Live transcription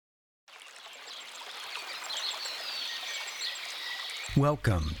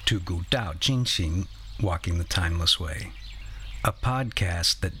Welcome to Daodejing, Walking the Timeless Way, a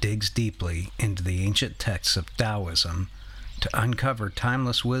podcast that digs deeply into the ancient texts of Daoism to uncover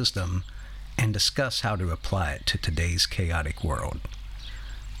timeless wisdom and discuss how to apply it to today's chaotic world.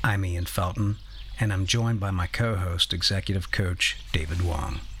 I'm Ian Felton, and I'm joined by my co-host, executive coach David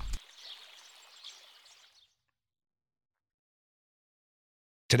Wong.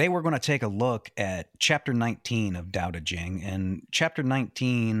 Today we're going to take a look at Chapter 19 of Daodejing, and Chapter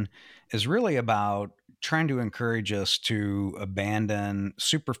 19 is really about trying to encourage us to abandon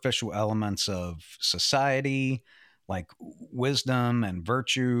superficial elements of society, like wisdom and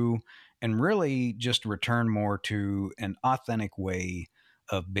virtue, and really just return more to an authentic way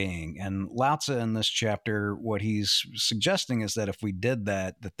of being. And Laozi in this chapter, what he's suggesting is that if we did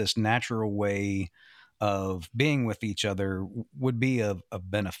that, that this natural way of being with each other would be of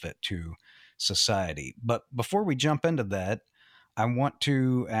benefit to society. But before we jump into that, I want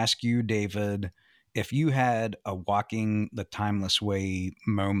to ask you, David, if you had a walking the timeless way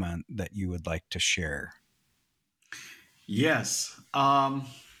moment that you would like to share. Yes. Over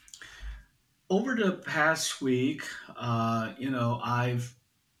the past week, I've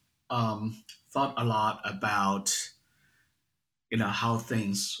thought a lot about, how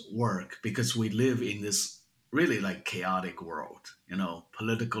things work because we live in this really like chaotic world,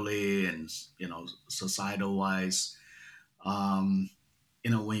 politically and, societal wise. Um,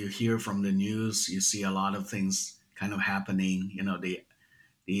 when you hear from the news, you see a lot of things kind of happening,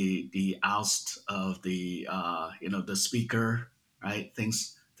 the oust of the speaker, right?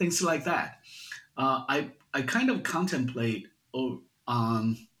 Things like that. I kind of contemplate,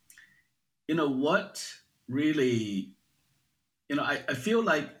 what really, I feel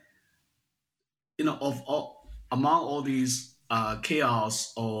like, of all among all these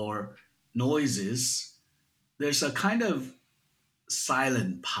chaos or noises, there's a kind of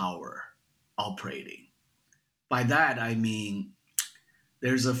silent power operating. By that I mean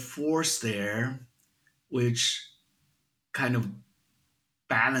there's a force there which kind of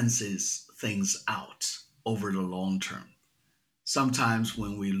balances things out over the long term. Sometimes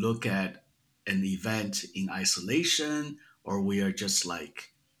when we look at an event in isolation, or we are just like,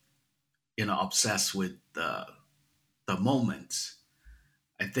 obsessed with the moment,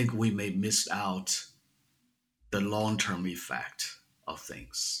 I think we may miss out the long term effect of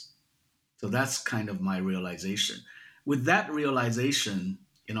things. So that's kind of my realization. With that realization,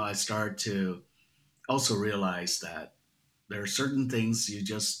 I start to also realize that there are certain things you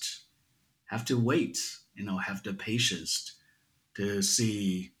just have to wait, have the patience to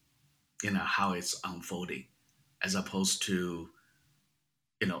see, how it's unfolding, as opposed to,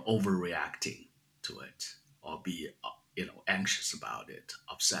 overreacting to it or be, anxious about it,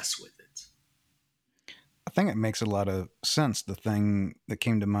 obsessed with it. I think it makes a lot of sense. The thing that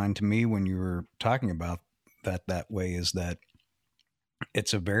came to mind to me when you were talking about that way is that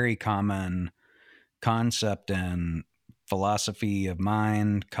it's a very common concept in philosophy of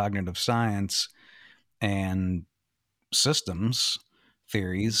mind, cognitive science, and systems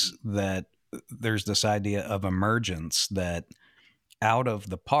theories that there's this idea of emergence, that out of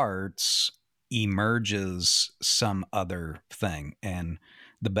the parts emerges some other thing. And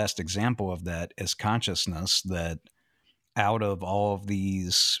the best example of that is consciousness, that out of all of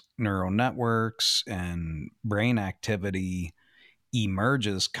these neural networks and brain activity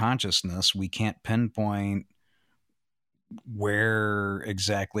emerges consciousness. We can't pinpoint where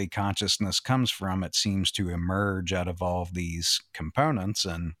exactly consciousness comes from. It seems to emerge out of all of these components.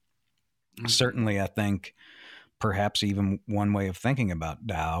 And Mhm. certainly I think perhaps even one way of thinking about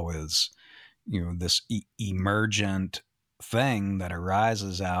Tao is, this emergent thing that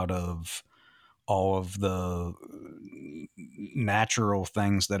arises out of all of the natural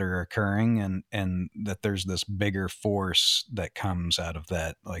things that are occurring, and that there's this bigger force that comes out of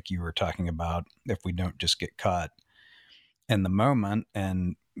that, like you were talking about, if we don't just get caught in the moment.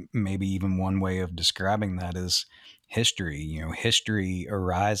 And maybe even one way of describing that is history. History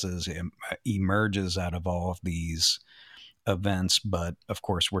arises, emerges out of all of these events, but of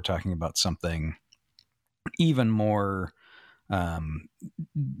course we're talking about something even more um,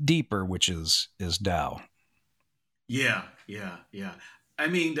 deeper, which is Tao. Yeah, yeah, yeah. I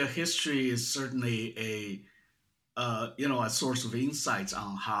mean, the history is certainly a source of insights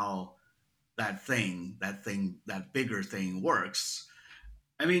on how that bigger thing works.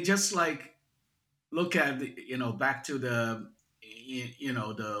 I mean, just like look at back to the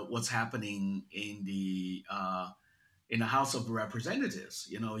what's happening in the House of Representatives.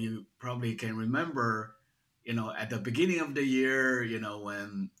 You probably can remember, at the beginning of the year,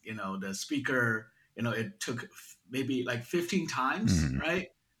 when the speaker it took maybe like 15 times, Mhm. right?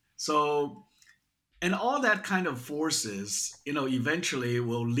 So, and all that kind of forces, eventually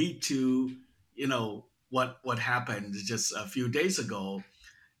will lead to, what happened just a few days ago.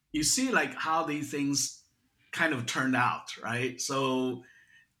 You see like how these things kind of turned out, right? So,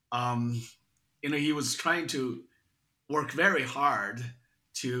 um, he was trying to work very hard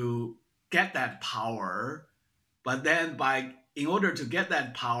to get that power, but then in order to get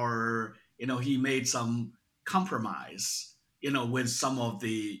that power, he made some compromise, with some of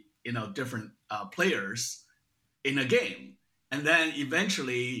the different players in a game, and then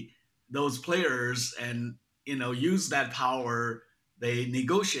eventually those players and use that power they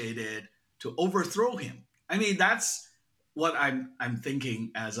negotiated to overthrow him. I mean, that's what I'm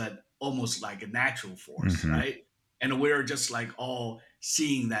thinking as a almost like a natural force, Mhm. right? And we're just like all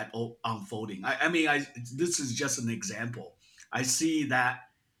seeing that unfolding. I mean, this is just an example. I see that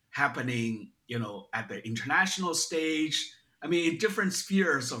happening, at the international stage. I mean, in different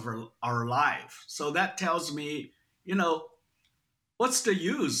spheres of our life. So that tells me, you know, what's the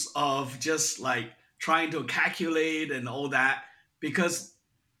use of just like trying to calculate and all that? Because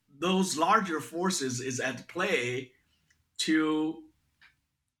those larger forces is at play to,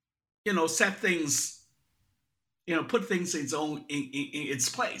 set things, put things in in its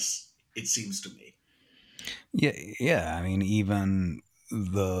place. It seems to me. Yeah, yeah. I mean, even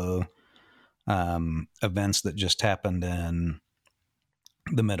the events that just happened in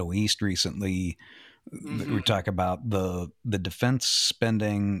the Middle East recently, we Hmm. talk about the defense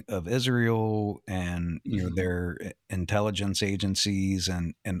spending of Israel and Hmm. their intelligence agencies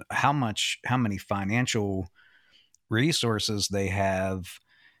and how many financial resources they have,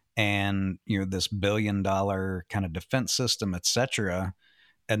 and this $1 billion kind of defense system, etc.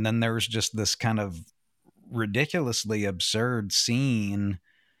 And then there was just this kind of ridiculously absurd scene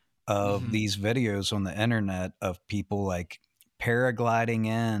of Hmm. these videos on the internet of people like paragliding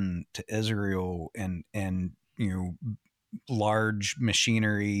in to Israel and large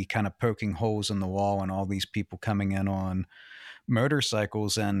machinery kind of poking holes in the wall, and all these people coming in on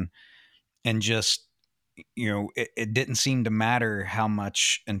motorcycles, and just it didn't seem to matter how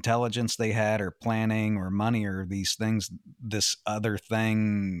much intelligence they had or planning or money or these things. This other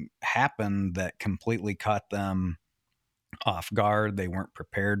thing happened that completely caught them off guard. They weren't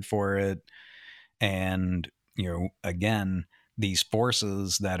prepared for it. And again, these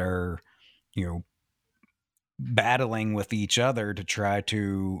forces that are you know battling with each other to try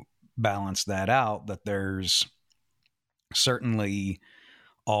to balance that out, that there's certainly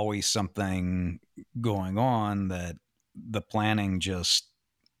always something going on, that the planning just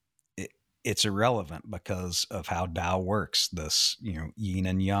it, it's irrelevant because of how Tao works, this yin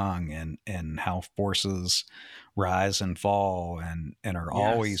and yang, and how forces rise and fall and are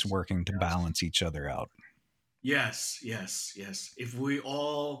always Yes. working to Yes. balance each other out. Yes, yes, yes. If we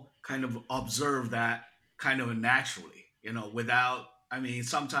all kind of observe that kind of naturally, without, I mean,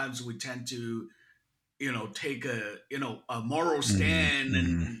 sometimes we tend to, take a moral Mm, stand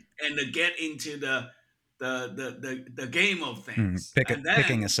mm, and to get into the game of things, and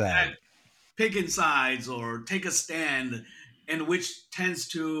picking a then side. that picking sides or take a stand, and which tends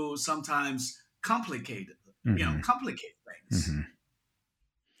to sometimes Hmm. complicate things. Hmm.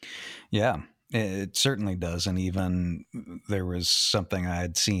 Yeah, it certainly does. And even there was something I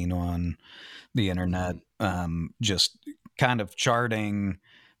had seen on the internet, Hmm. just kind of charting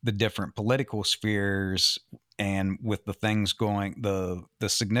the different political spheres, and with the things going, the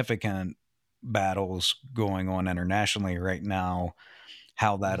significant battles going on internationally right now,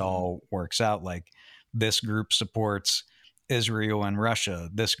 how that Hmm. all works out. Like, this group supports Israel and Russia.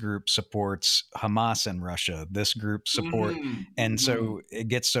 This group supports Hamas and Russia. This group support, Hmm. and Hmm. so it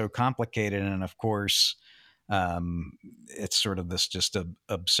gets so complicated. And of course, um, it's sort of this just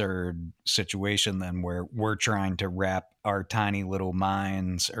absurd situation then, where we're trying to wrap our tiny little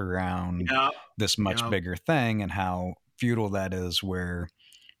minds around Yeah. this much Yeah. bigger thing, and how futile that is. Where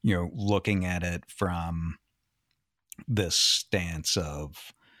looking at it from this stance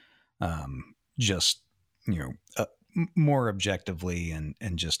of just you know more objectively, and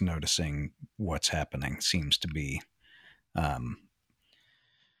just noticing what's happening, seems to be um,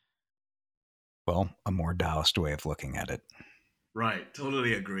 a more Taoist way of looking at it. Right,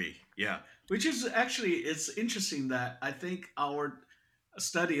 totally agree. Yeah, which is actually it's interesting that I think our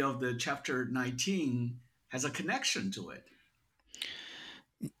study of the chapter 19 has a connection to it.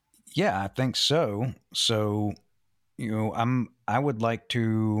 Yeah, I think so. So I would like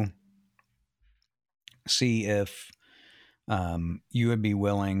to see if you would be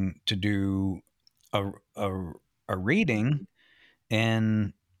willing to do a a, a reading Mhm.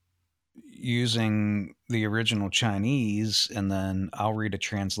 in using the original Chinese, and then I'll read a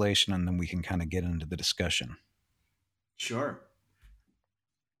translation, and then we can kind of get into the discussion. Sure.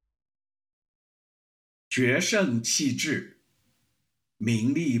 决胜气质，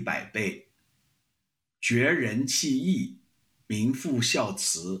名利百倍；绝人气义，名副孝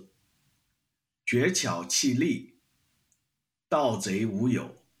慈；绝巧气力，盗贼无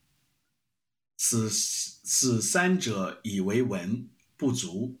有。此三者以为文不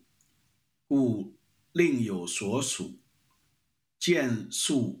足，故另有所属。见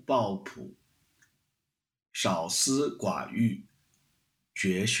素抱朴，少思寡欲，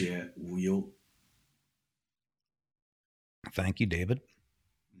绝学无忧。Thank you, David.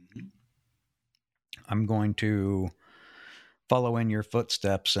 Mhm. I'm going to follow in your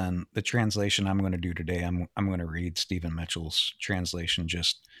footsteps, and the translation I'm going to do today, I'm going to read Stephen Mitchell's translation.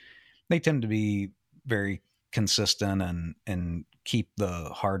 Just they tend to be very consistent and keep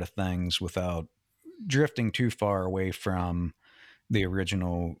the heart of things without drifting too far away from the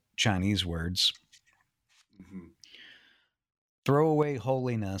original Chinese words. Mhm. Throw away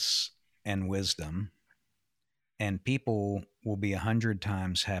holiness and wisdom, and people will be 100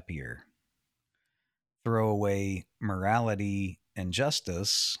 times happier. Throw away morality and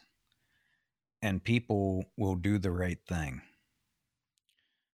justice, and people will do the right thing.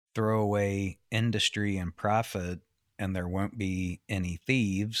 Throw away industry and profit, and there won't be any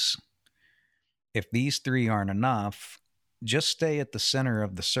thieves. If these three aren't enough, just stay at the center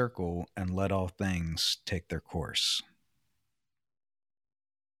of the circle and let all things take their course.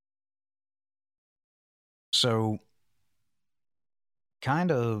 So,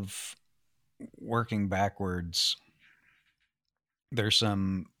 kind of working backwards, there's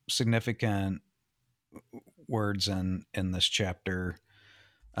some significant words in this chapter,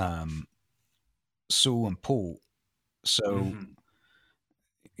 um, Su and Pu. So, Mhm.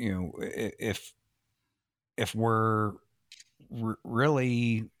 if we're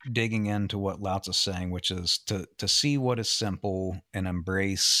really digging into what Lao Tzu is saying, which is to see what is simple and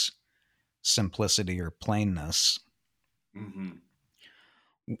embrace simplicity or plainness, Mhm.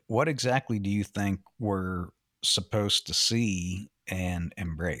 what exactly do you think we're supposed to see and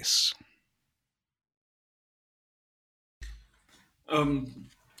embrace?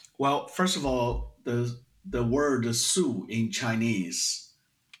 Um, well, first of all, the word "su" in Chinese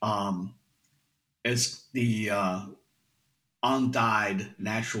um, is the undyed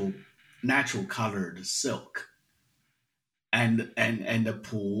natural colored silk, and the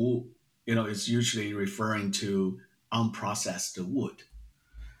pu, is usually referring to unprocessed wood.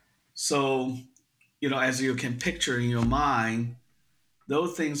 So, as you can picture in your mind,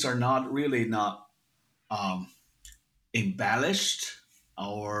 those things are not um, embellished,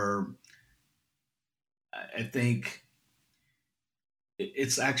 or I think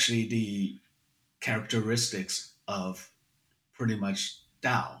it's actually the characteristics of pretty much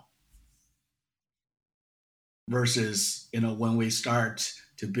Tao. Versus, when we start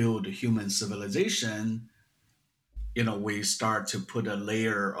to build human civilization, we start to put a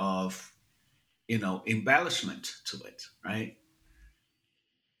layer of, embellishment to it, right?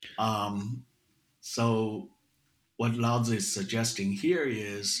 Um, so what Laozi is suggesting here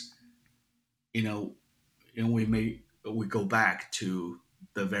is, you know, we go back to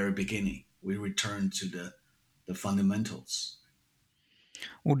the very beginning. We return to the fundamentals.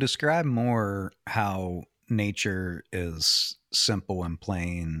 Well, describe more how nature is simple and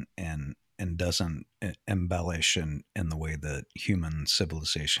plain and doesn't embellish in the way that human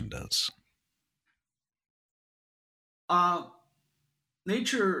civilization does. Uh,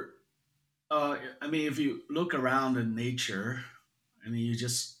 Nature. I mean, if you look around in nature, I mean, you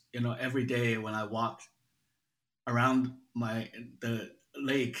just, every day when I walk around the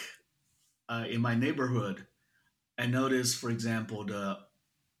lake in my neighborhood, I notice, for example,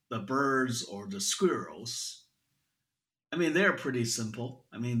 the birds or the squirrels. I mean, they're pretty simple.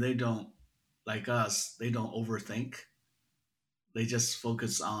 I mean, they don't, like us, they don't overthink. They just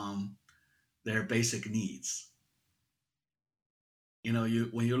focus on their basic needs. You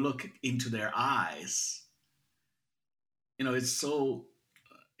when you look into their eyes, it's so.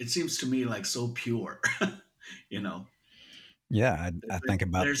 It seems to me like so pure. you know, Yeah, I think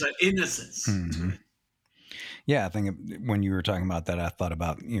about. there's an innocence to Mhm. it. Yeah, I think when you were talking about that, I thought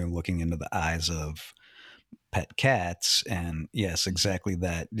about looking into the eyes of pet cats, and yes, exactly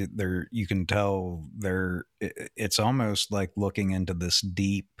that. There, you can tell they're. It's almost like looking into this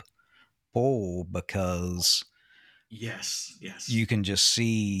deep pool because Yes, yes, you can just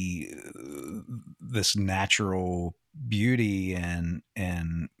see this natural beauty in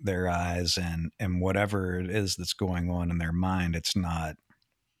their eyes and whatever it is that's going on in their mind. It's not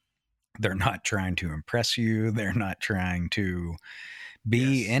They're not trying to impress you. They're not trying to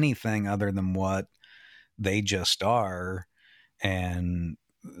be Yes. anything other than what they just are. And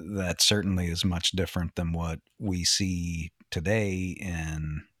that certainly is much different than what we see today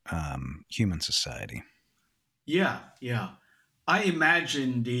in human society. Yeah, yeah. I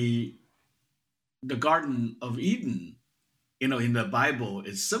imagine the Garden of Eden, in the Bible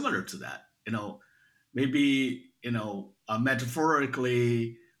is similar to that. Maybe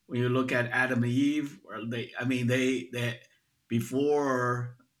metaphorically, when you look at Adam and Eve, or they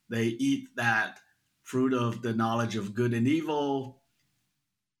before they eat that fruit of the knowledge of good and evil,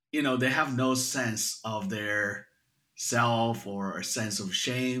 they have no sense of their self or a sense of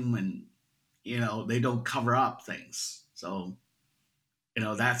shame, and they don't cover up things. So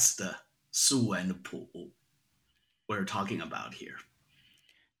that's the Su and the Pu we're talking about here.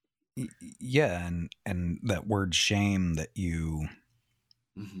 Yeah, and that word shame that you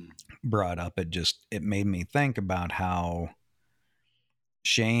Hmm. brought up, it made me think about how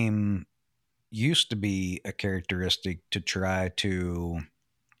shame used to be a characteristic to try to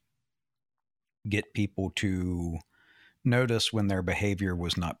get people to notice when their behavior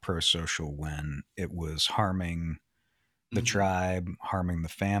was not pro-social, when it was harming the Hmm. tribe, harming the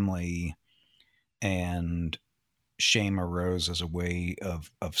family, and shame arose as a way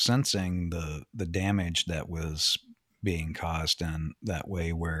of sensing the damage that was being caused in that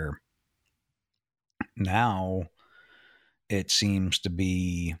way, where now it seems to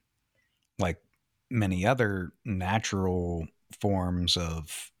be like many other natural forms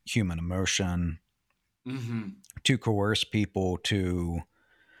of human emotion Hmm. to coerce people to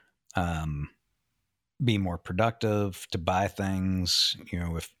um, be more productive, to buy things.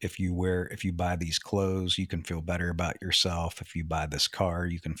 If you buy these clothes, you can feel better about yourself. If you buy this car,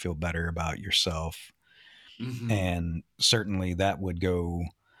 you can feel better about yourself. Hmm. And certainly that would go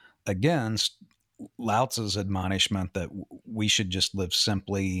against Lao Tzu's admonishment that we should just live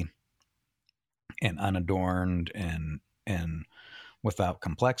simply and unadorned and without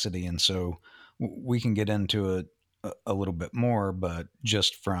complexity. And so we can get into it a little bit more, but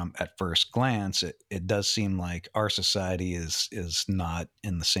just from at first glance, it does seem like our society is not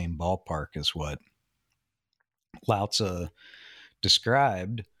in the same ballpark as what Lao Tzu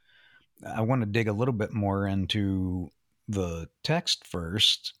described. I want to dig a little bit more into the text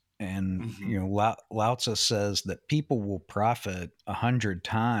first. And Hmm. Lao Tzu says that people will profit 100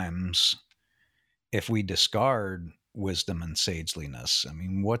 times if we discard wisdom and sageliness. I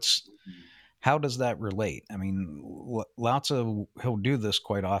mean, how does that relate? I mean, Lao Tzu, he'll do this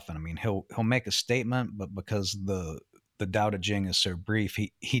quite often. I mean, he'll make a statement, but because the Daodejing is so brief,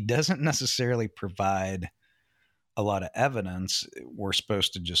 he doesn't necessarily provide a lot of evidence. We're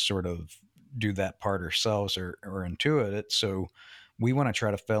supposed to just sort of do that part ourselves or intuit it. So we want to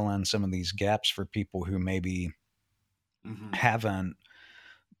try to fill in some of these gaps for people who maybe Hmm. haven't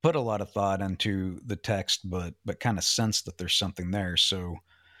put a lot of thought into the text, but kind of sense that there's something there. So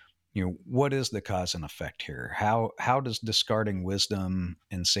what is the cause and effect here? How does discarding wisdom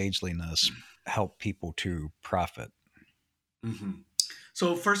and sageliness help people to profit? Hmm.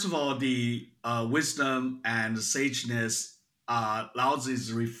 So first of all, the wisdom and sageness Laozi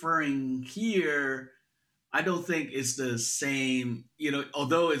is referring here, I don't think it's the same,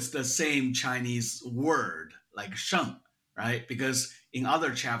 although it's the same Chinese word, like sheng, right? Because in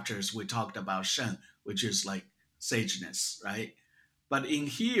other chapters we talked about sheng, which is like sageness, right? But in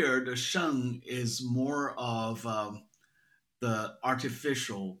here, the sheng is more of the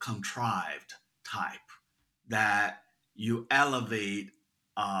artificial, contrived type that you elevate,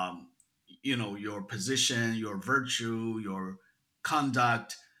 um, your position, your virtue, your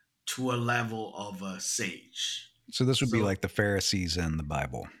conduct to a level of a sage. So this would be So like the Pharisees in the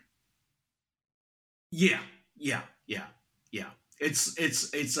Bible. yeah, yeah, yeah, yeah.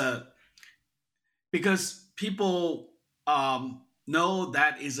 It's a because people know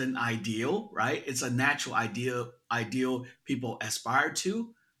that is an ideal, right? It's a natural ideal people aspire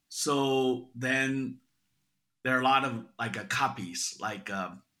to. So then there are a lot of like copies, like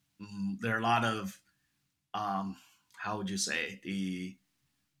there are a lot of um, how would you say, the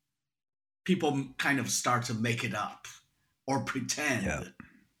people kind of start to make it up or Yeah. pretend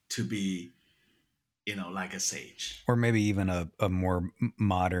to be, like a sage. Or maybe even a more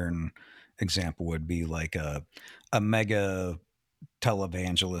modern example would be like a mega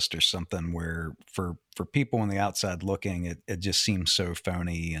televangelist or something, where for people on the outside looking, it just seems so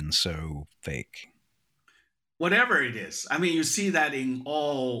phony and so fake. Whatever it is, I mean, you see that in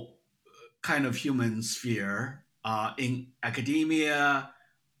all kind of human sphere, in academia,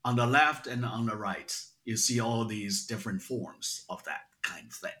 on the left and on the right, you see all these different forms of that kind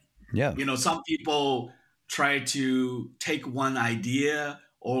of thing. Yeah. Some people try to take one idea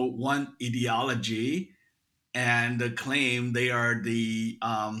or one ideology and claim they are the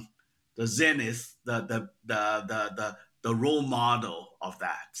zenith, the role model of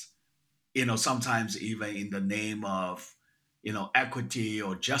that. Sometimes even in the name of equity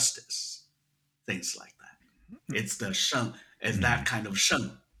or justice, things like that. It's the sheng, it's that Mhm. kind of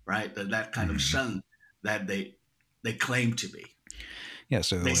sheng, right? That kind of Mhm. sheng that they claim to be. Yeah.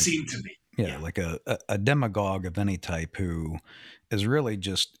 So They like, seem to be. yeah, Yeah. like a demagogue of any type who is really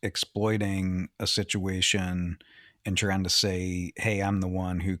just exploiting a situation and trying to say, hey, I'm the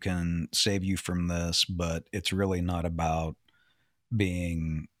one who can save you from this, but it's really not about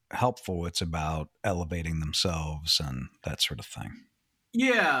being helpful. It's about elevating themselves and that sort of thing.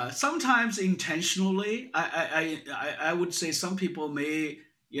 Yeah, sometimes intentionally. I would say some people may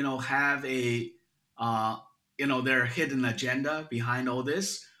have a uh, their hidden agenda behind all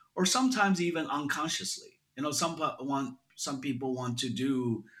this, or sometimes even unconsciously. Some people want to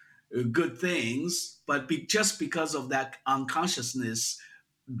do good things, but just because of that unconsciousness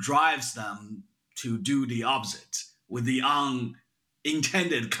drives them to do the opposite with the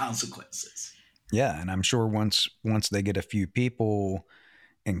unintended consequences. Yeah, and I'm sure once they get a few people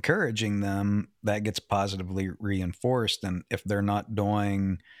encouraging them, that gets positively reinforced. And if they're not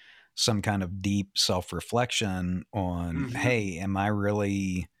doing some kind of deep self-reflection on, Hmm. hey, am I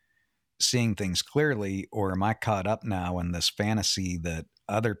really seeing things clearly, or am I caught up now in this fantasy that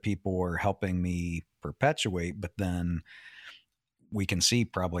other people are helping me perpetuate? But then we can see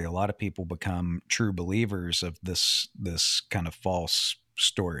probably a lot of people become true believers of this kind of false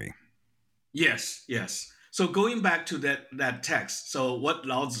story. Yes, yes. So going back to that text, so what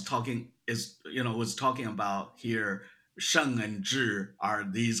Laozi was talking about here, Sheng and Zhi are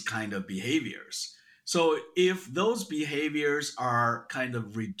these kind of behaviors. So if those behaviors are kind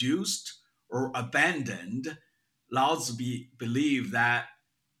of reduced or abandoned, Laozi believe that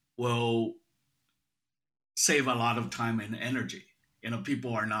will save a lot of time and energy.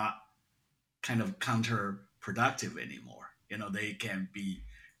 People are not kind of counterproductive anymore. They can be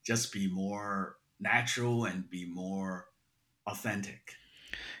more natural and be more authentic.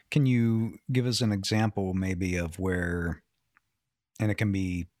 Can you give us an example maybe of where, and it can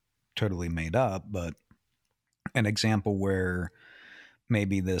be totally made up, but an example where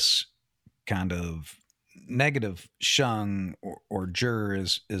maybe this kind of negative shung or jur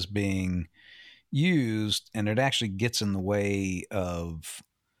is being used and it actually gets in the way of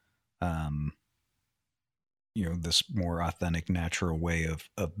um, this more authentic natural way of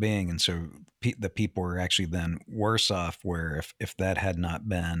being, and so the people are actually then worse off, where if that had not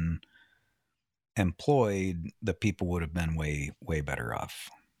been employed, the people would have been way better off.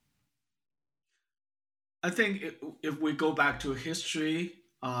 I think if we go back to history,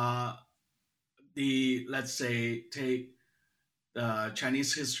 the let's say take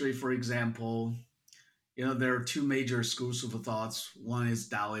Chinese history for example. There are two major schools of thoughts. One is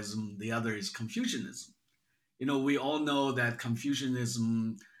Daoism, the other is Confucianism. We all know that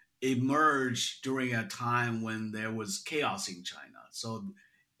Confucianism emerged during a time when there was chaos in China. So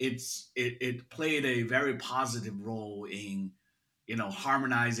it played a very positive role in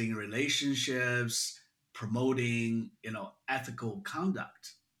harmonizing relationships, promoting ethical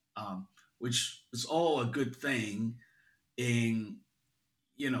conduct, which is all a good thing in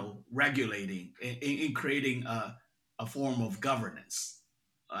regulating in creating a form of governance,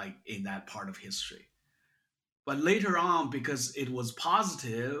 like in that part of history. But later on, because it was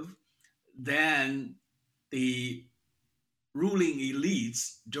positive, then the ruling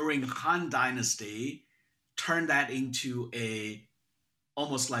elites during Han Dynasty turned that into a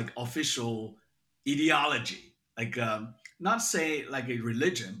almost like official ideology, like not say like a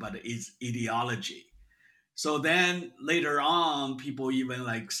religion, but it's ideology. So then later on, people even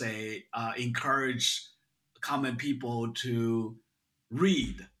like say encourage common people to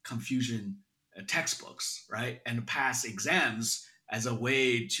read Confucian textbooks, right, and pass exams as a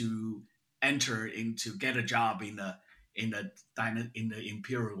way to enter into get a job in the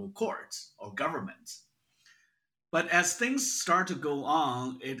imperial courts or government. But as things start to go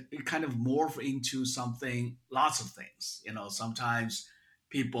on, it kind of morph into something, lots of things. Sometimes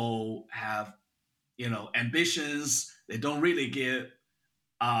people have ambitions. They don't really care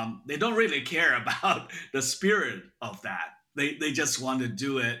about the spirit of that. They just want to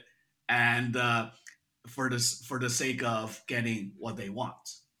do it, and for the sake of getting what they want.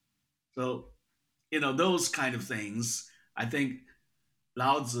 So those kind of things. I think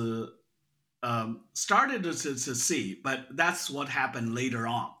Lao Tzu started to see, but that's what happened later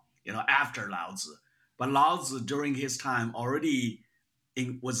on. After Lao Tzu, but Lao Tzu during his time already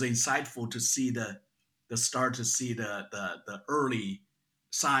it was insightful to see the start to see the early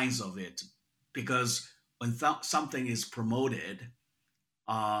signs of it, because when something is promoted,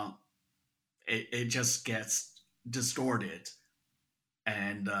 uh, it just gets distorted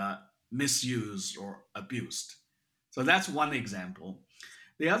and misused or abused. So that's one example.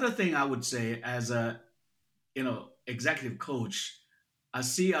 The other thing I would say, as a executive coach, I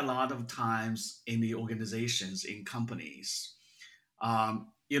see a lot of times in the organizations, in companies,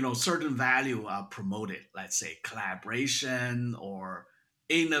 certain value are promoted. Let's say collaboration or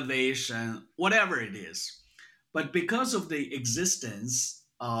innovation, whatever it is. But because of the existence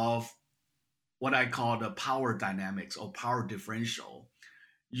of what I call the power dynamics or power differential,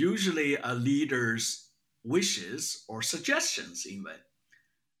 usually a leader's wishes or suggestions even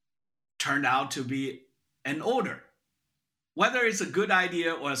turned out to be an order. Whether it's a good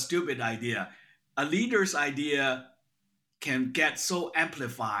idea or a stupid idea, a leader's idea can get so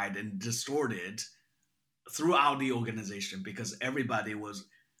amplified and distorted throughout the organization because everybody was,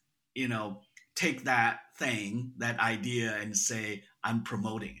 take that thing, that idea, and say, I'm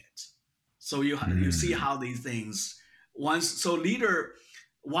promoting it. So you see Mm. how these things once so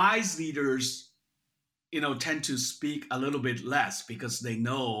wise leaders, tend to speak a little bit less because they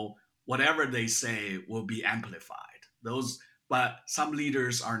know whatever they say will be amplified. But some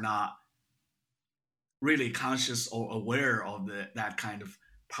leaders are not really conscious or aware of that kind of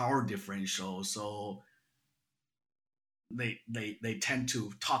power differential. So they tend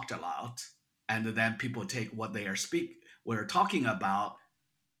to talk a lot, and then people take what we're talking about,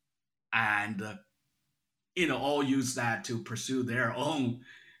 and all use that to pursue their own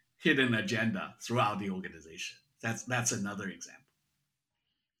hidden agenda throughout the organization. That's another example.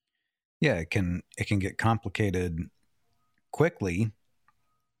 Yeah, it can get complicated quickly,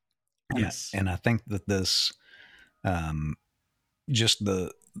 Yes. and I think that this um, just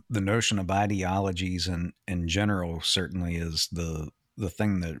the notion of ideologies in general certainly is the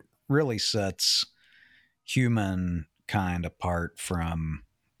thing that really sets humankind apart from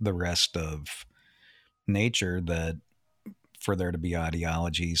the rest of nature. That for there to be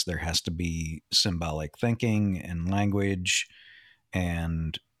ideologies, there has to be symbolic thinking and language,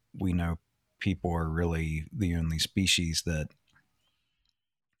 and we know people are really the only species that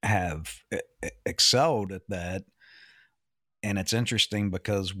have excelled at that. And it's interesting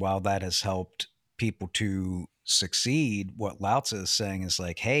because while that has helped people to succeed, what Laozi is saying is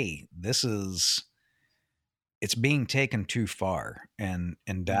like, hey, it's being taken too far. And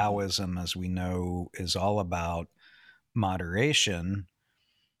Mhm. Daoism, as we know, is all about moderation.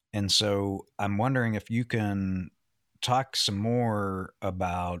 And so I'm wondering if you can talk some more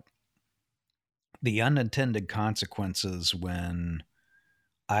about the unintended consequences when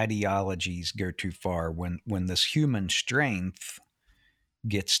ideologies go too far, when this human strength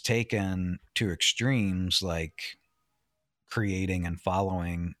gets taken to extremes like creating and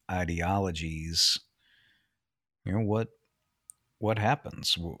following ideologies. What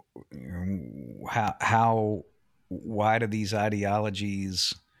happens? How why do these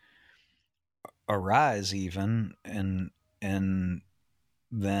ideologies arise even, and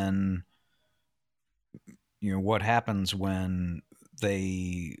then what happens when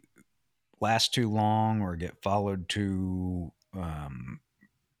they last too long or get followed too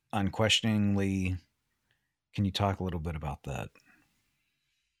unquestioningly? Can you talk a little bit about that?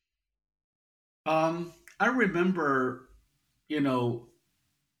 I remember, you know,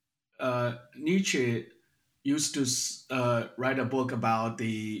 Nietzsche used to write a book about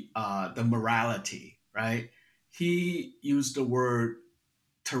the morality, right? He used the word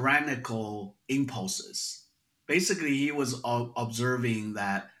tyrannical impulses. Basically, he was observing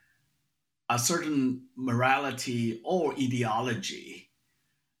that a certain morality or ideology,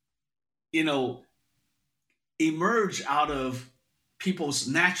 you know, emerge out of people's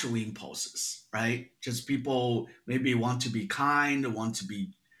natural impulses, right? Just people maybe want to be kind, want to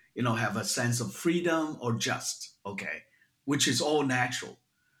be, have a sense of freedom or just, okay, which is all natural.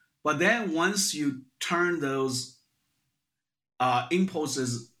 But then once you turn those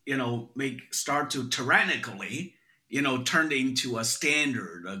impulses, make start to tyrannically, turn into a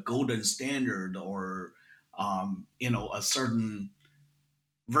standard, a golden standard, or a certain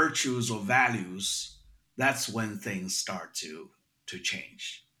virtues or values, that's when things start to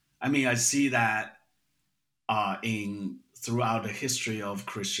change. I mean, I see that in throughout the history of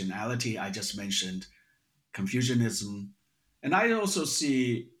Christianity. I just mentioned Confucianism, and I also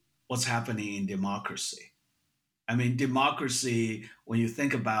see what's happening in democracy. I mean, democracy, when you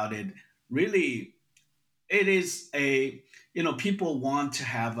think about it, really, it is people want to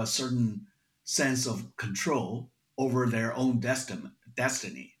have a certain sense of control over their own destiny,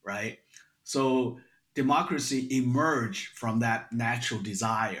 destiny, right? So democracy emerged from that natural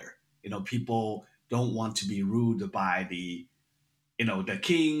desire. People don't want to be ruled by the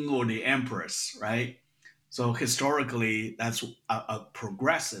king or the empress, right? So historically, that's a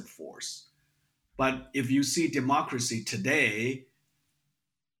progressive force. But if you see democracy today,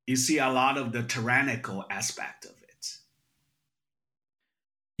 you see a lot of the tyrannical aspect of it.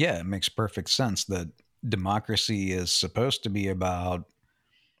 Yeah, it makes perfect sense that democracy is supposed to be about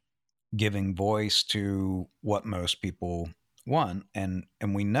giving voice to what most people want, and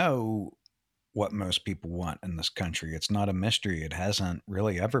we know what most people want in this country. It's not a mystery. It hasn't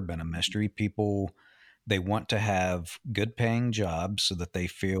really ever been a mystery. People, they want to have good paying jobs so that they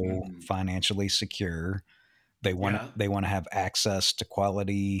feel Hmm. financially secure. Yeah. They want to have access to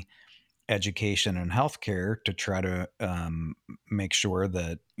quality education and healthcare to try to make sure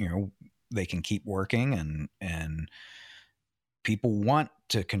that they can keep working, and people want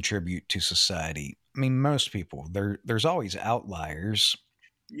to contribute to society. I mean, most people. There's always outliers,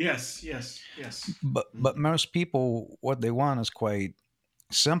 Yes. Yes. Yes. but Hmm. most people, what they want is quite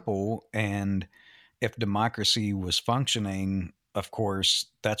simple. And if democracy was functioning, of course,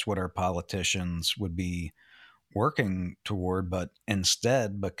 that's what our politicians would be working toward. But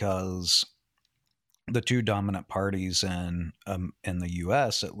instead, because the two dominant parties in the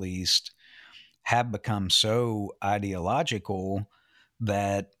U.S. at least have become so ideological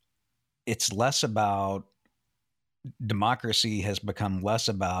that it's less about democracy has become less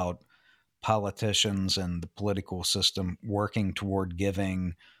about politicians and the political system working toward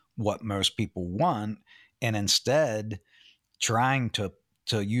giving what most people want, and instead trying to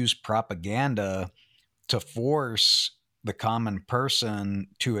use propaganda to force the common person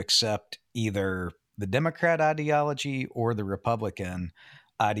to accept either the Democrat ideology or the Republican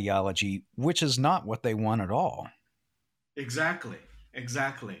ideology, which is not what they want at all. Exactly.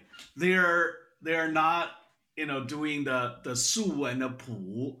 Exactly. They're not doing the su and the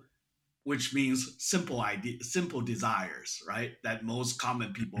pu, which means simple desires, right? That most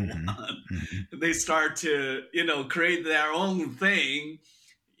common people Mm-hmm. want. Mm-hmm. They start to create their own thing,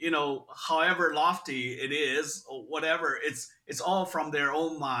 however lofty it is or whatever. It's all from their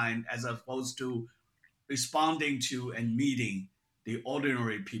own mind as opposed to responding to and meeting the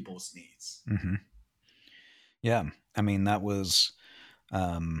ordinary people's needs. Mm-hmm. Yeah, I mean that was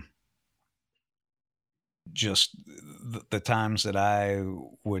um, just the times that I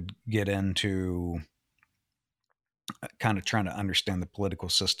would get into kind of trying to understand the political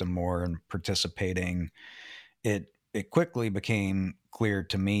system more and participating. It quickly became clear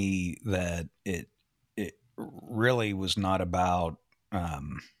to me that it really was not about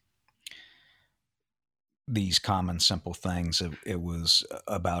um, these common simple things. It was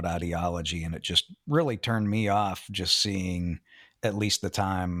about ideology, and it just really turned me off just seeing at least the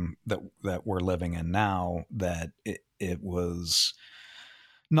time that we're living in now, that it was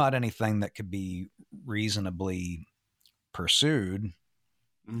not anything that could be reasonably pursued.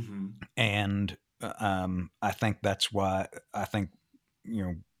 Hmm. And I think that's why I think, you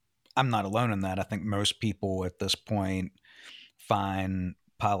know, I'm not alone in that. I think most people at this point find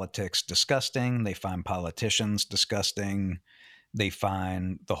politics disgusting. They find politicians disgusting. They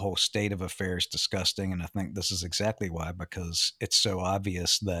find the whole state of affairs disgusting. And I think this is exactly why, because it's so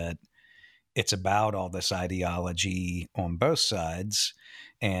obvious that it's about all this ideology on both sides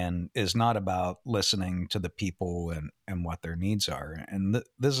and is not about listening to the people and what their needs are. And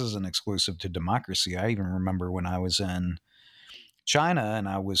this isn't exclusive to democracy. I even remember when I was in China and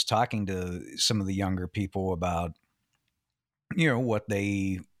I was talking to some of the younger people about, what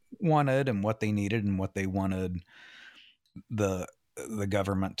they wanted and what they needed and what they wanted the the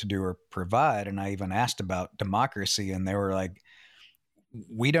government to do or provide. And I even asked about democracy, and they were like,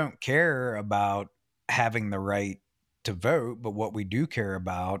 we don't care about having the right to vote, but what we do care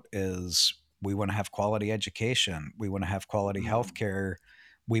about is we want to have quality education, we want to have quality health Hmm. care,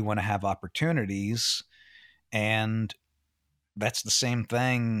 we want to have opportunities. And that's the same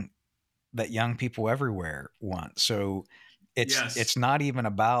thing that young people everywhere want. So it's Yes. not even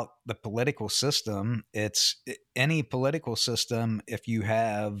about the political system. It's any political system. If you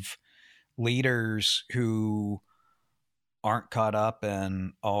have leaders who aren't caught up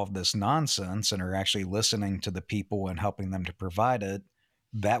in all of this nonsense and are actually listening to the people and helping them to provide it,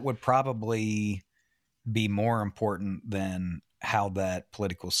 that would probably be more important than how that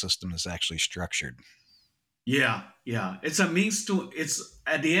political system is actually structured. Yeah, yeah. It's a means to. It's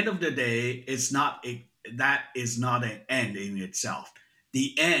at the end of the day. It's not a, that is not an end in itself.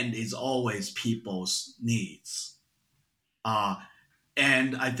 The end is always people's needs.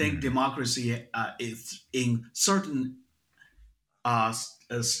 And I think Mm-hmm. democracy is in certain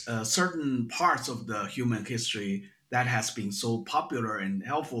certain parts of the human history that has been so popular and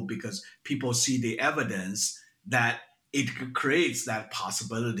helpful because people see the evidence that it creates that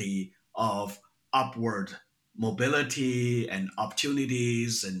possibility of upward mobility and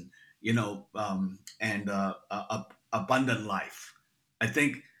opportunities and abundant life. I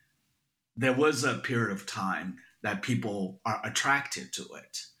think there was a period of time that people are attracted to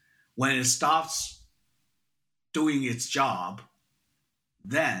it. When it stops doing its job,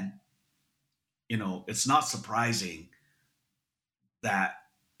 then it's not surprising that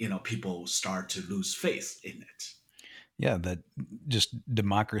people start to lose faith in it. Yeah, that just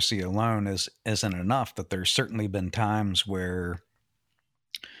democracy alone isn't enough. That there's certainly been times where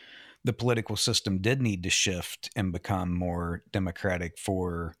the political system did need to shift and become more democratic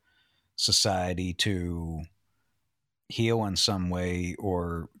for society to heal in some way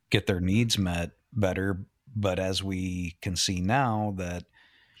or get their needs met better. But as we can see now, that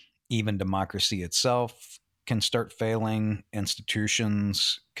even democracy itself can start failing,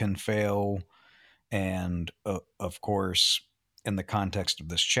 institutions can fail. And of course, in the context of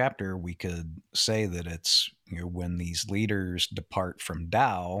this chapter, we could say that it's when these leaders depart from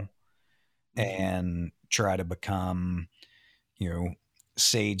Tao Mhm. and try to become you know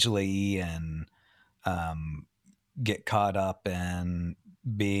sagely and um, get caught up in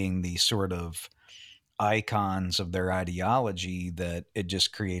being the sort of icons of their ideology, that it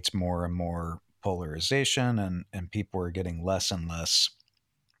just creates more and more polarization, and people are getting less and less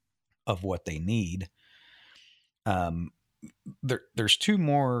of what they need. um, there's two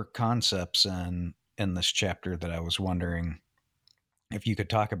more concepts in this chapter that I was wondering if you could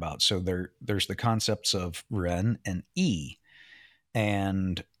talk about. So there's the concepts of Ren and E,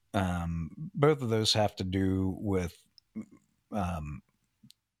 and both of those have to do with um,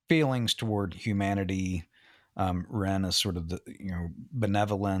 feelings toward humanity. Ren is sort of the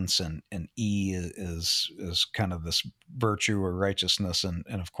benevolence, and E is kind of this virtue or righteousness, and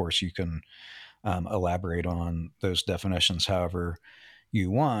of course you can elaborate on those definitions however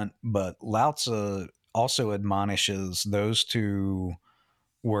you want. But Lao Tzu also admonishes those two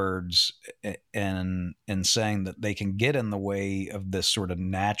words in saying that they can get in the way of this sort of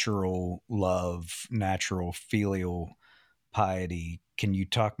natural love, natural filial piety. Can you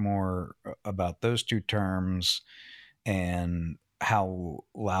talk more about those two terms and how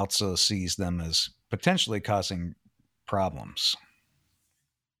Lao Tzu sees them as potentially causing problems?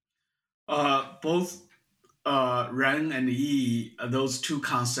 Both Ren and Yi, those two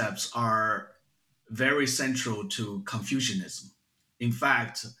concepts are very central to Confucianism. In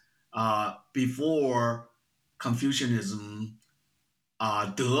fact, before Confucianism,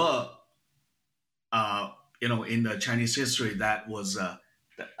 De, in the Chinese history, that was a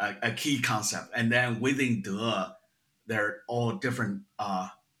key concept. And then within De, they're all different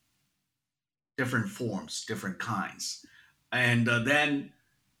forms, different kinds. And then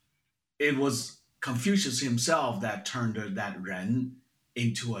it was Confucius himself that turned that Ren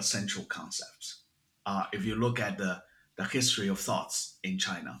into a central concept. If you look at the history of thoughts in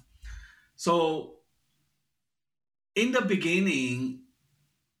China. So in the beginning,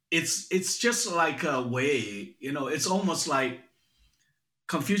 it's just like a way, it's almost like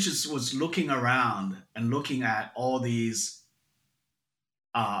Confucius was looking around and looking at all these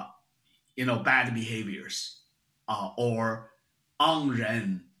uh, bad behaviors or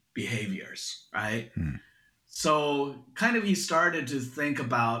unren behaviors, right? Hmm. So kind of he started to think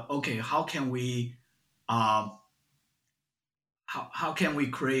about, okay, um, how can we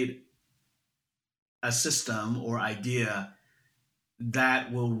create a system or idea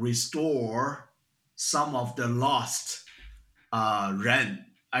that will restore some of the lost ren.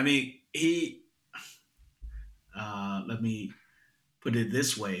 I mean, he let me put it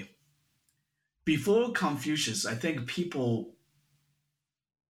this way. Before Confucius, I think people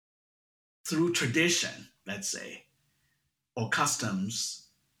through tradition, let's say, or customs,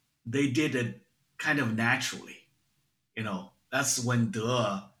 they did it kind of naturally. That's when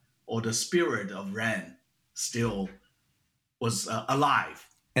De or the spirit of Ren still was alive.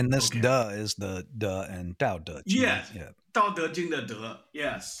 And this Okay. "duh" is the "duh" and Daodejing. Yes. Yeah. 道德经的德.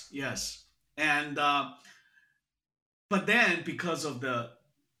 Yes. Yes. And but then because of the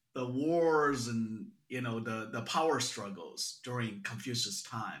wars and the power struggles during Confucius'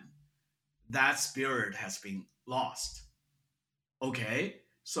 time, that spirit has been lost. Okay.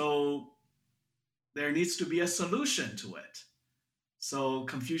 So there needs to be a solution to it. So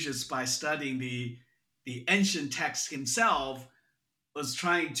Confucius, by studying the ancient text himself, was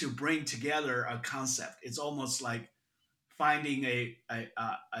trying to bring together a concept. It's almost like finding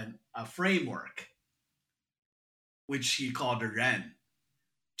a framework which he called the Ren,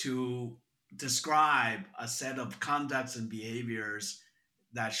 to describe a set of conducts and behaviors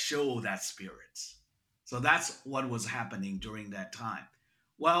that show that spirit. So that's what was happening during that time.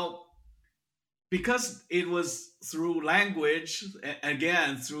 Well, because it was through language,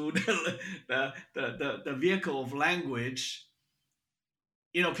 again, through the vehicle of language,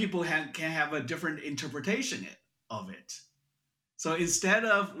 people can have a different interpretation of it. So instead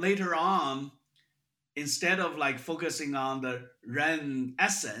of later on, instead of like focusing on the Ren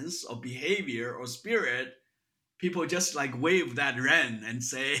essence or behavior or spirit, people just like wave that Ren and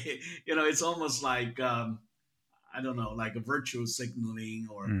say, it's almost like, I don't know, like a virtue signaling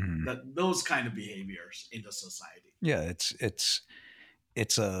or Hmm. those kind of behaviors in the society. Yeah,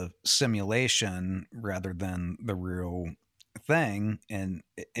 it's a simulation rather than the real thing, and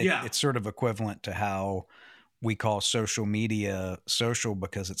Yeah. it's sort of equivalent to how we call social media social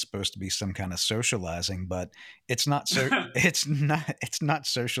because it's supposed to be some kind of socializing, but it's not. So it's not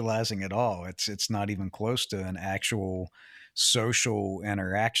socializing at all. It's not even close to an actual social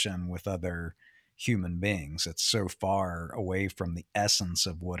interaction with other human beings. It's so far away from the essence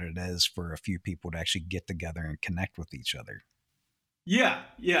of what it is for a few people to actually get together and connect with each other. Yeah,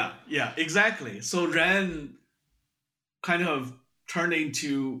 yeah, yeah, exactly. So Ren kind of turned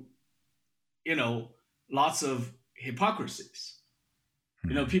into, you know, lots of hypocrisies.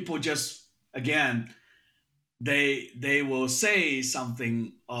 Hmm. People just, again, they will say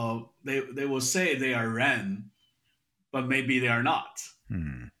something of they will say they are Ren, but maybe they are not.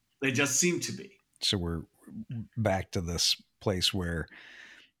 Hmm. They just seem to be. So we're back to this place where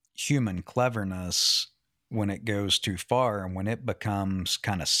human cleverness, when it goes too far and when it becomes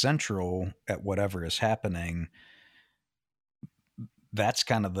kind of central at whatever is happening, that's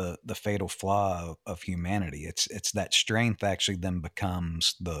kind of the fatal flaw of humanity. It's that strength actually then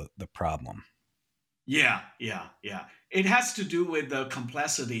becomes the problem. Yeah, yeah, yeah. It has to do with the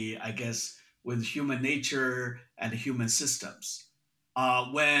complexity, I guess, with human nature and human systems.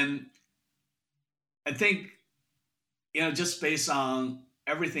 When I think, just based on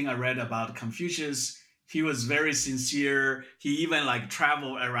everything I read about Confucius, he was very sincere. He even like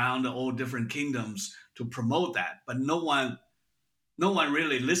traveled around all different kingdoms to promote that, but no one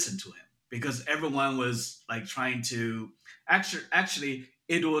really listened to him because everyone was like trying to actually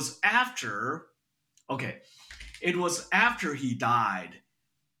it was after okay it was after he died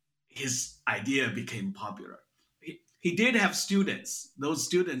his idea became popular. He did have students, those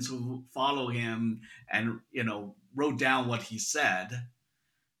students who follow him and wrote down what he said,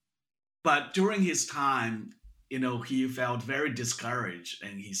 but during his time, he felt very discouraged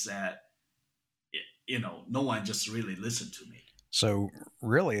and he said, no one just really listened to me. So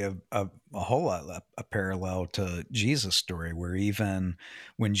really a whole lot a parallel to Jesus' story, where even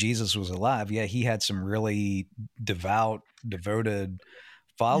when Jesus was alive, yeah, he had some really devout, devoted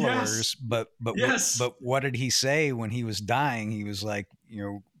Yes, followers, but yes, what did he say when he was dying? He was like,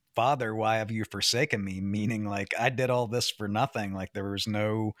 Father, why have you forsaken me? Meaning, like, I did all this for nothing. Like, there was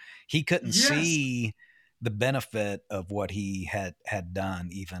no, he couldn't yes. see the benefit of what he had done.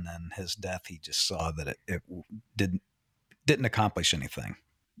 Even in his death, he just saw that it didn't accomplish anything.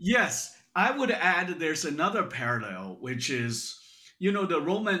 Yes, I would add there's another parallel, which is, the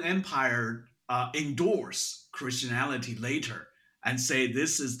Roman Empire endorsed Christianity later and say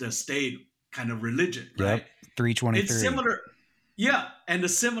this is the state kind of religion, Yep, right? It's 323. similar. Yeah, and a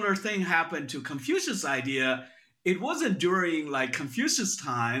similar thing happened to Confucius' idea. It wasn't during like Confucius'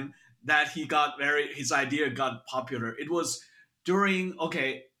 time that his idea got popular. It was during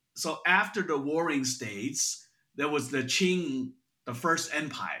so after the Warring States, there was the Qing, the first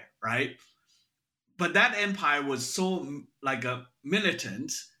empire, right? But that empire was so like a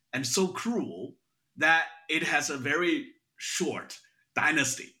militant and so cruel that it has a very short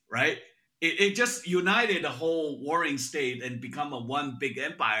dynasty, right? It just united the whole warring state and become a one big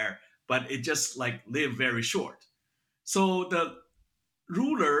empire, but it just like lived very short. So the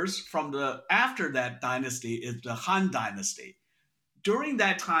rulers from the after that dynasty is the Han dynasty. During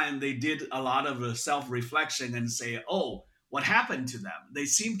that time, they did a lot of self-reflection and say, "Oh, what happened to them? They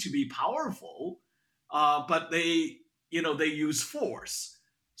seem to be powerful, but they use force."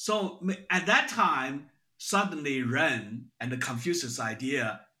 So at that time, suddenly Ren and the Confucius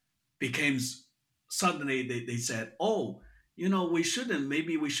idea became suddenly they said, "Oh,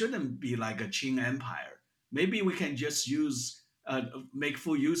 maybe we shouldn't be like a Qing Empire. Maybe we can just make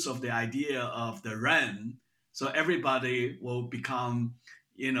full use of the idea of the Ren, so everybody will become,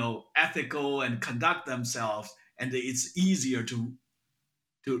 ethical and conduct themselves, and it's easier to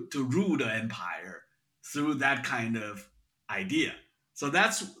rule the empire through that kind of idea." So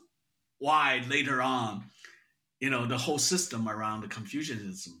that's why later on the whole system around the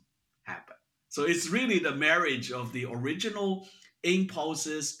Confucianism happened. So it's really the marriage of the original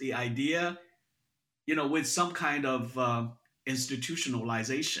impulses, the idea, with some kind of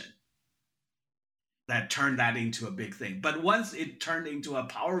institutionalization that turned that into a big thing. But once it turned into a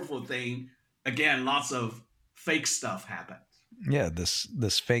powerful thing, again, lots of fake stuff happened. Yeah,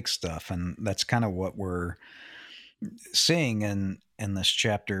 this fake stuff, and that's kind of what we're seeing in this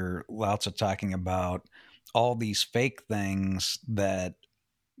chapter. Lao Tzu talking about all these fake things that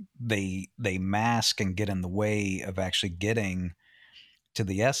they mask and get in the way of actually getting to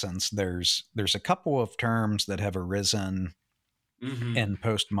the essence. There's a couple of terms that have arisen Hmm. in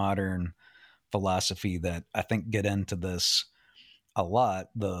postmodern philosophy that I think get into this a lot.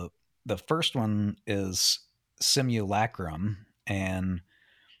 The first one is simulacrum, and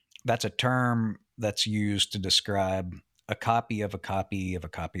that's a term that's used to describe a copy of a copy of a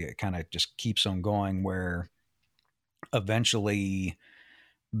copy. It kind of just keeps on going, where eventually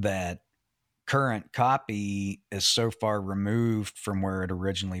that current copy is so far removed from where it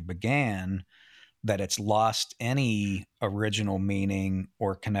originally began that it's lost any original meaning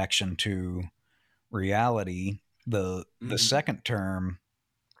or connection to reality. The Hmm. second term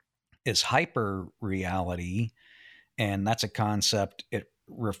is hyper reality, and that's a concept. It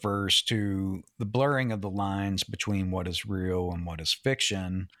refers to the blurring of the lines between what is real and what is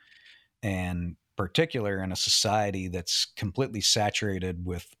fiction, and particular in a society that's completely saturated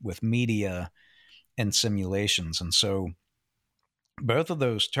with media and simulations. And so both of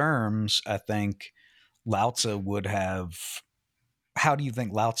those terms, I think Lao Tzu would have. How do you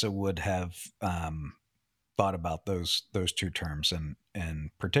think Lao Tzu would have thought about those two terms, and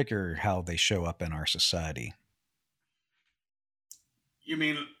in particular how they show up in our society? You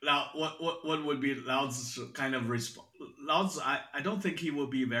mean what would be Lao's kind of response? Lao's, I don't think he will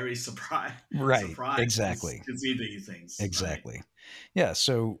be very surprised Right. surprised Exactly. to see these things, right? Exactly. Yeah.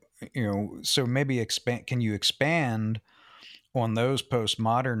 So so maybe expand. Can you expand on those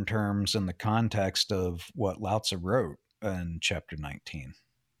postmodern terms in the context of what Lao Tzu wrote in chapter 19?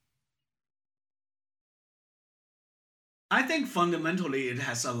 I think fundamentally it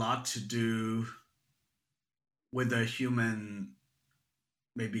has a lot to do with the human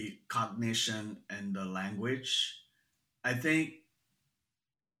maybe cognition and the language. I think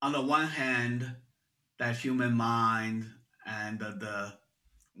on the one hand, that human mind and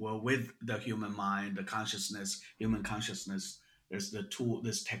with the human mind, the consciousness, human consciousness, there's the tool,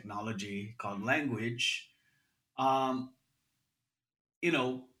 this technology called language, um, you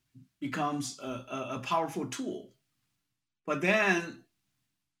know, becomes a powerful tool. But then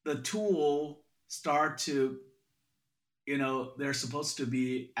the tool start to, they're supposed to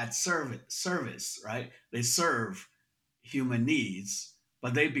be at service, right? They serve human needs,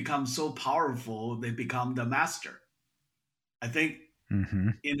 but they become so powerful, they become the master. I think,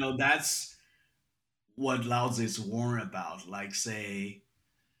 Mm-hmm. that's what Laozi is warned about. Like, say,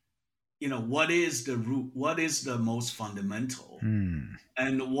 what is the root, what is the most fundamental, Hmm.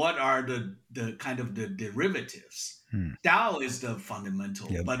 and what are the kind of the derivatives. Hmm. Tao is the fundamental,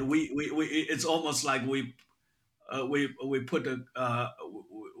 Yep. but we it's almost like we put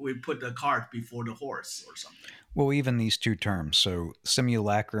the cart before the horse or something. Well, even these two terms, so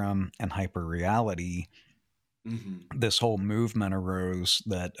simulacrum and hyperreality, Hmm. this whole movement arose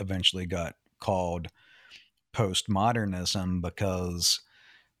that eventually got called postmodernism because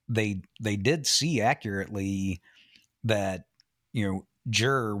they did see accurately that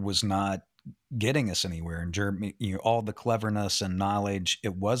Jur was not getting us anywhere, and Jur, all the cleverness and knowledge,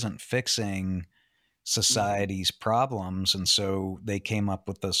 it wasn't fixing Hmm. society's problems, and so they came up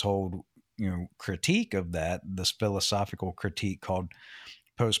with this whole critique of that, this philosophical critique called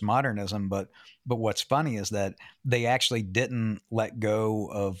postmodernism. But what's funny is that they actually didn't let go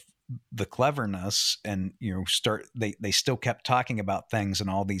of the cleverness, and start they still kept talking about things and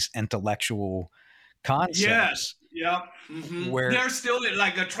all these intellectual Yes. concepts Yeah. where They're still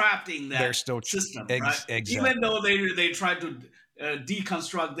like trapped in they're that still system, right? Even exactly. though they try to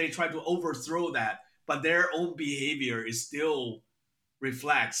deconstruct, they try to overthrow that, but their own behavior is still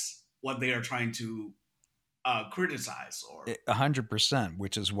reflects what they are trying to criticize or. 100%,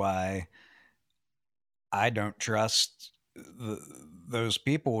 which is why I don't trust those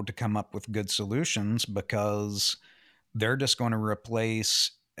people to come up with good solutions, because they're just going to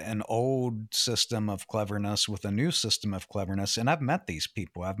replace an old system of cleverness with a new system of cleverness. And I've met these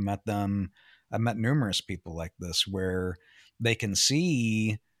people. I've met them. I've met numerous people like this where they can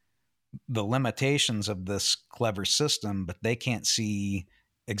see the limitations of this clever system, but they can't see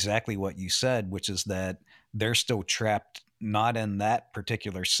exactly what you said, which is that they're still trapped not in that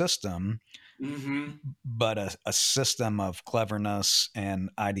particular system, Mm-hmm. but a system of cleverness and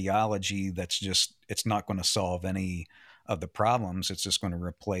ideology that's just, it's not going to solve any of the problems. It's just going to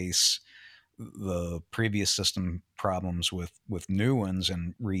replace the previous system problems with new ones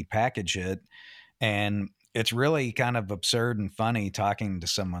and repackage it. And it's really kind of absurd and funny talking to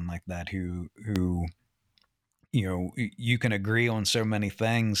someone like that who you can agree on so many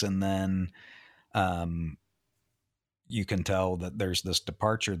things, and then um, you can tell that there's this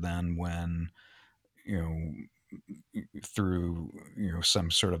departure then when you through some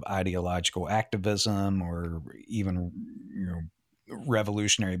sort of ideological activism or even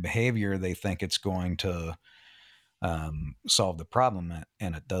revolutionary behavior, they think it's going to solve the problem,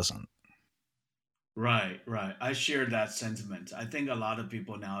 and it doesn't. Right, right. I share that sentiment. I think a lot of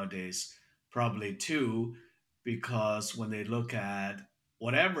people nowadays probably too, because when they look at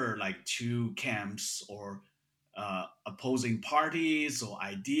whatever, like two camps or opposing parties or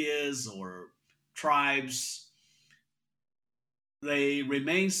ideas or tribes, they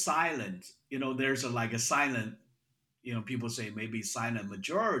remain silent. There's like a silent, people say maybe silent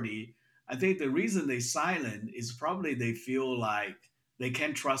majority. I think the reason they silent is probably they feel like they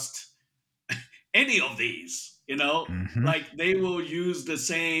can't trust any of these, Mm-hmm. like they will use the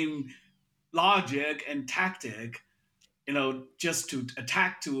same logic and tactic, just to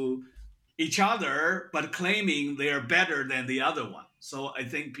attack to each other, but claiming they are better than the other one. So I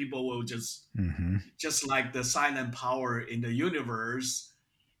think people will Mm-hmm. just like the silent power in the universe,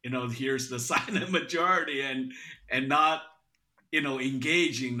 here's the silent majority, and not,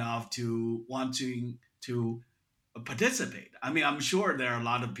 engaging enough to want to participate. I mean, I'm sure there are a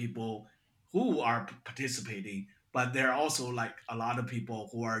lot of people who are participating, but there are also like a lot of people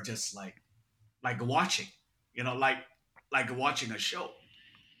who are just like watching, like watching a show.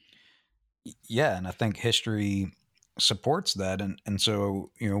 Yeah, and I think history supports that, and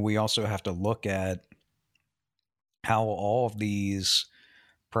so we also have to look at how all of these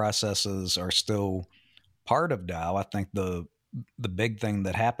processes are still part of Dao. I think the big thing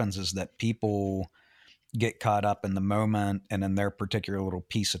that happens is that people get caught up in the moment and in their particular little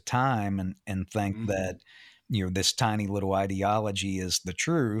piece of time, and think Hmm. that this tiny little ideology is the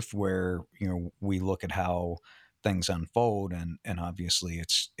truth, where we look at how things unfold, and obviously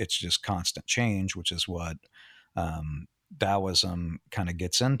it's just constant change, which is what Daoism kind of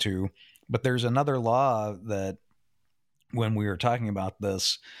gets into. But there's another law that, when we were talking about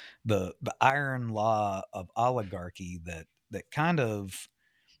this, the iron law of oligarchy, that kind of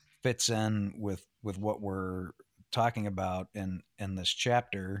fits in with what we're talking about in this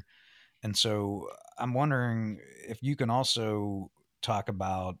chapter. And so I'm wondering if you can also talk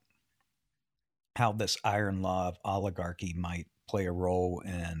about how this iron law of oligarchy might play a role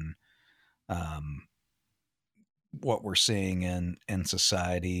in um, what we're seeing in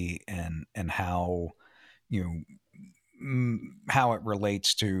society, and how you know how it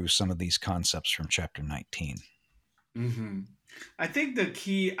relates to some of these concepts from chapter 19. Hmm. I think the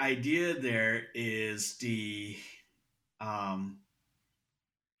key idea there is the um,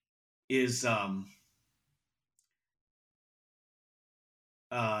 is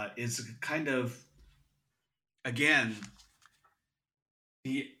kind of, again,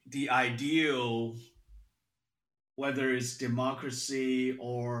 the ideal, whether it's democracy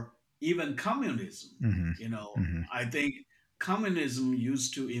or even communism. Hmm. Hmm. I think communism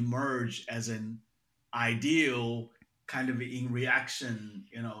used to emerge as an ideal kind of in reaction,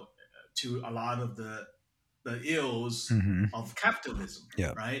 to a lot of the ills Hmm. of capitalism,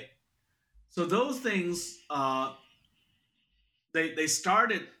 Yeah. right? So those things, they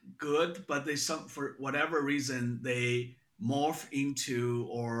started good, but they, some for whatever reason, they morph into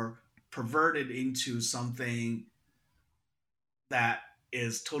or perverted into something that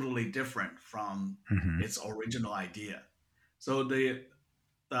is totally different from Hmm. its original idea. So the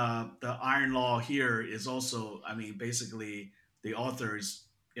iron law here is also, I mean, basically the author is,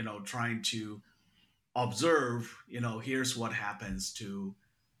 trying to observe, here's what happens to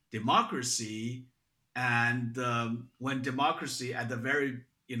democracy. And when democracy at the very,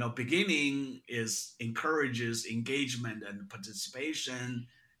 beginning is encourages engagement and participation,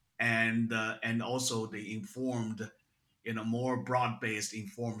 and also the informed, more broad-based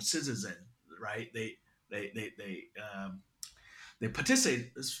informed citizen, right? They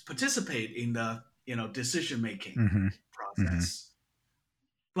participate in the, decision making Hmm. Hmm. process.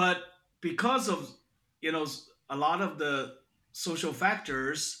 But because of, a lot of the social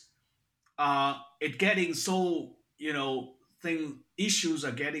factors, it getting so, thing issues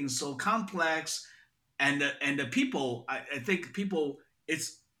are getting so complex, and the people, I think people,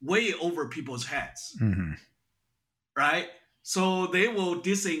 it's way over people's heads, Hmm. right? So they will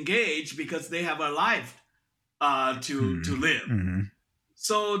disengage because they have a life to live. Mm-hmm.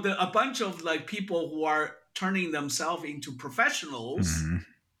 So a bunch of like people who are turning themselves into professionals, Mm-hmm.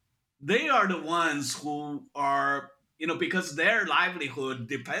 they are the ones who are, because their livelihood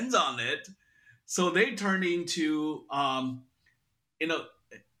depends on it. So they turn into, you know,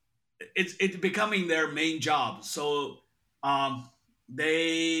 it's becoming their main job. So um,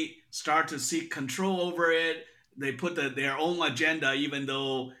 they start to seek control over it. They put their own agenda, even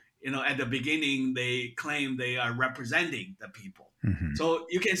though at the beginning they claim they are representing the people. Mm-hmm. So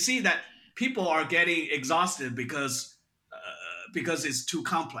you can see that people are getting exhausted because it's too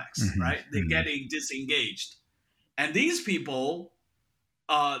complex, Mm-hmm. right? They're Mm-hmm. getting disengaged, and these people,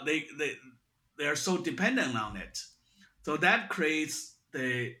 they're so dependent on it. So that creates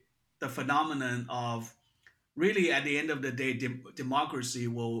the phenomenon of, really, at the end of the day, democracy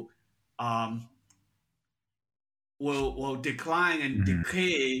um, will decline and Mm-hmm.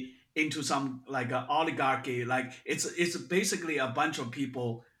 decay into some like an oligarchy. Like it's basically a bunch of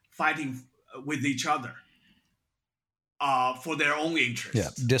people fighting with each other for their own Yeah,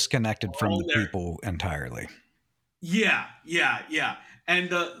 interests. disconnected from All the their people entirely. Yeah. And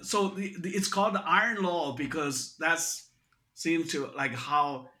so it's called the iron law because that's seems to like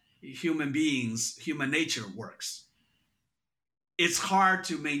how human nature works. It's hard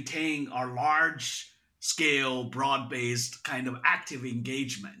to maintain a large scale, broad based kind of active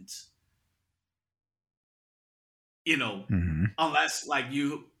engagement, Mm-hmm. unless like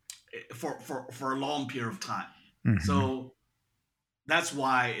you for a long period of time. Mm-hmm. So that's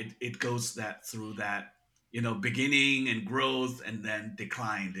why it goes through that, beginning and growth and then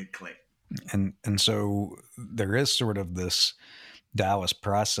decay. And so there is sort of this Taoist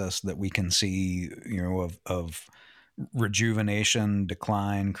process that we can see, of rejuvenation,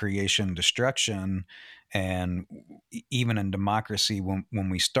 decline, creation, destruction. And even in democracy, when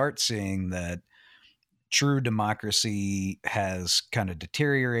we start seeing that true democracy has kind of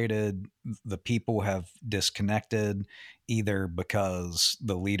deteriorated, the people have disconnected, either because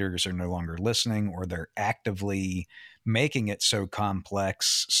the leaders are no longer listening or they're actively making it so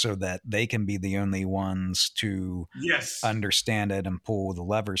complex so that they can be the only ones to Yes. understand it and pull the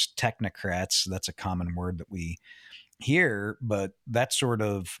levers. Technocrats, that's a common word that we hear, but that's sort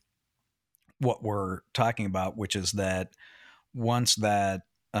of what we're talking about, which is that once that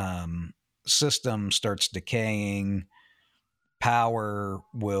um, system starts decaying, power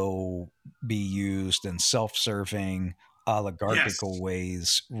will be used in self-serving, oligarchical Yes.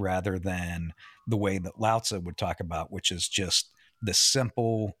 ways rather than the way that Laozi would talk about, which is just the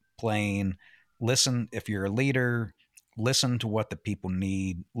simple, plain listen. If you're a leader, listen to what the people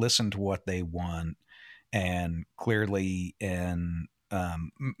need, listen to what they want. And clearly, in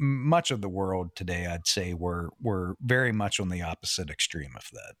much of the world today, I'd say we're very much on the opposite extreme of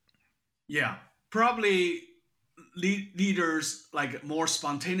that. Yeah. Probably leaders like more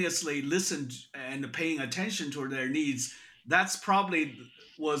spontaneously listened and paying attention to their needs. That's probably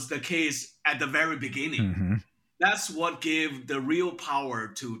was the case at the very beginning. Mm-hmm. That's what gave the real power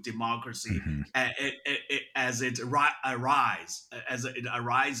to democracy Mm-hmm. as it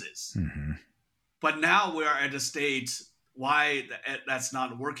arises. Mm-hmm. But now we're at a state why that's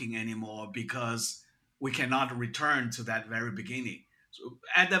not working anymore, because we cannot return to that very beginning. So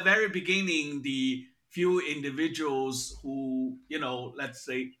at the very beginning, the few individuals who, let's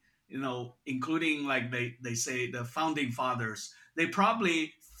say, including like they say the founding fathers, they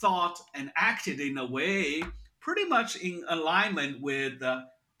probably thought and acted in a way pretty much in alignment with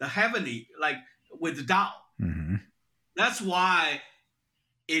the heavenly, like with the Tao. Mm-hmm. That's why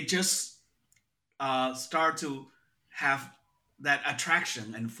it just start to have that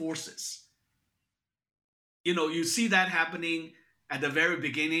attraction and forces. You see that happening at the very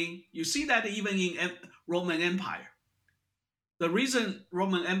beginning. You see that even in Roman Empire. The reason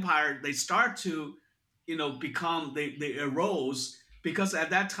Roman Empire they start to, become they arose because at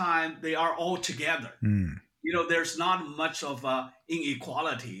that time they are all together. Mm-hmm. There's not much of a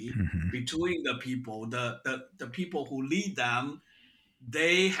inequality Mm-hmm. between the people. The people who lead them,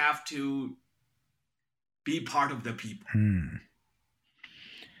 they have to be part of the people. Hmm.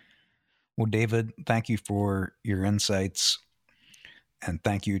 Well, David, thank you for your insights. And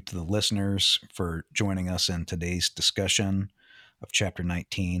thank you to the listeners for joining us in today's discussion of Chapter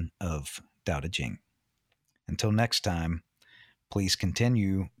 19 of Daodejing. Until next time, please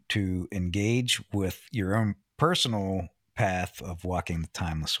continue to engage with your own personal path of walking the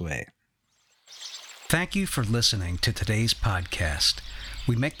timeless way. Thank you for listening to today's podcast.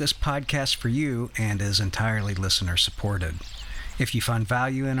 We make this podcast for you and is entirely listener supported. If you find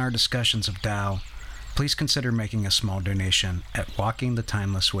value in our discussions of Tao, please consider making a small donation at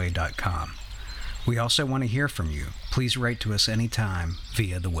walkingthetimelessway.com. We also want to hear from you. Please write to us anytime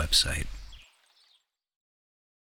via the website.